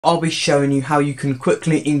I'll be showing you how you can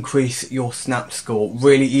quickly increase your Snap score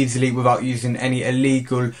really easily without using any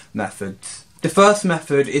illegal methods. The first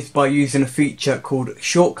method is by using a feature called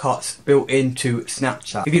shortcuts built into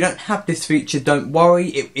Snapchat. If you don't have this feature, don't worry,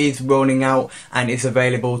 it is rolling out and is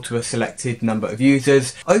available to a selected number of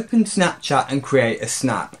users. Open Snapchat and create a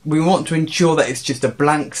snap. We want to ensure that it's just a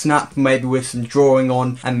blank snap, maybe with some drawing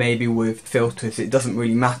on and maybe with filters, it doesn't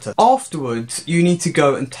really matter. Afterwards, you need to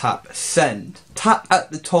go and tap send. Tap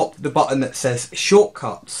at the top the button that says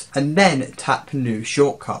shortcuts and then tap new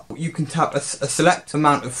shortcut. You can tap a select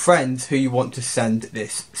amount of friends who you want to send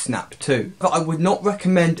this snap to. But I would not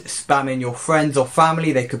recommend spamming your friends or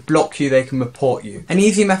family, they could block you, they can report you. An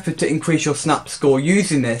easy method to increase your Snap score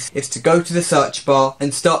using this is to go to the search bar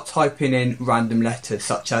and start typing in random letters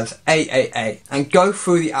such as AAA and go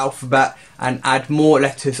through the alphabet and add more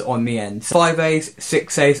letters on the end. 5 A's,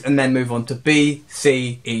 6 A's and then move on to B,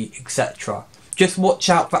 C, E, etc. Just watch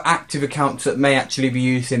out for active accounts that may actually be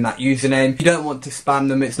using that username. You don't want to spam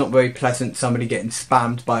them, it's not very pleasant somebody getting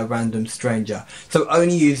spammed by a random stranger. So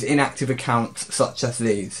only use inactive accounts such as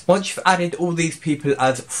these. Once you've added all these people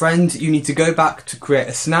as friends, you need to go back to create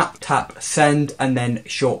a snap, tap send and then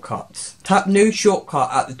shortcuts. Tap new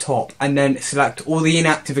shortcut at the top and then select all the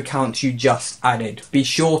inactive accounts you just added. Be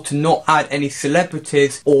sure to not add any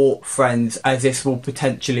celebrities or friends as this will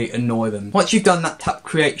potentially annoy them. Once you've done that, tap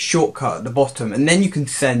create shortcut at the bottom and then you can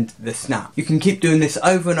send the snap. You can keep doing this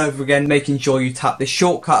over and over again, making sure you tap the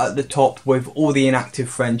shortcut at the top with all the inactive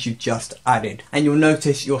friends you've just added and you'll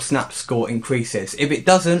notice your Snap score increases. If it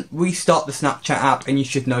doesn't, restart the Snapchat app and you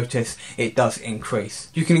should notice it does increase.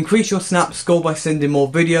 You can increase your Snap score by sending more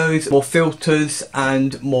videos, more filters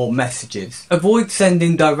and more messages. Avoid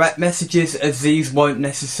sending direct messages as these won't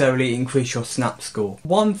necessarily increase your Snap score.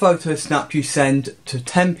 One photo snap you send to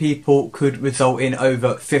 10 people could result in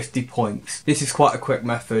over 50 points. This is quite a quick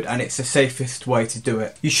method and it's the safest way to do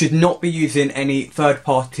it. You should not be using any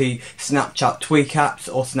third-party Snapchat tweak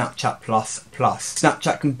apps or Snapchat Plus.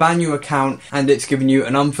 Snapchat can ban your account and it's giving you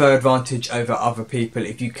an unfair advantage over other people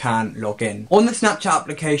if you can log in. On the Snapchat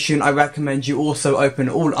application, I recommend you also open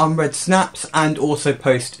all unread snaps and also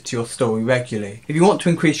post to your story regularly. If you want to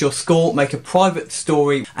increase your score, make a private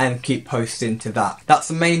story and keep posting to that. That's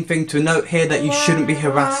the main thing to note here, that you shouldn't be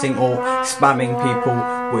harassing or spamming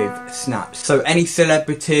people with snaps. So any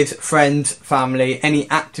celebrities, friends, family, any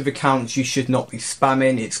active accounts you should not be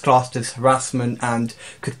spamming. It's classed as harassment and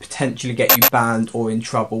could potentially get you banned or in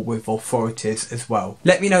trouble with authorities as well.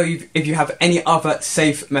 Let me know if you have any other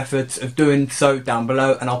safe methods of doing so down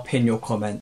below and I'll pin your comment.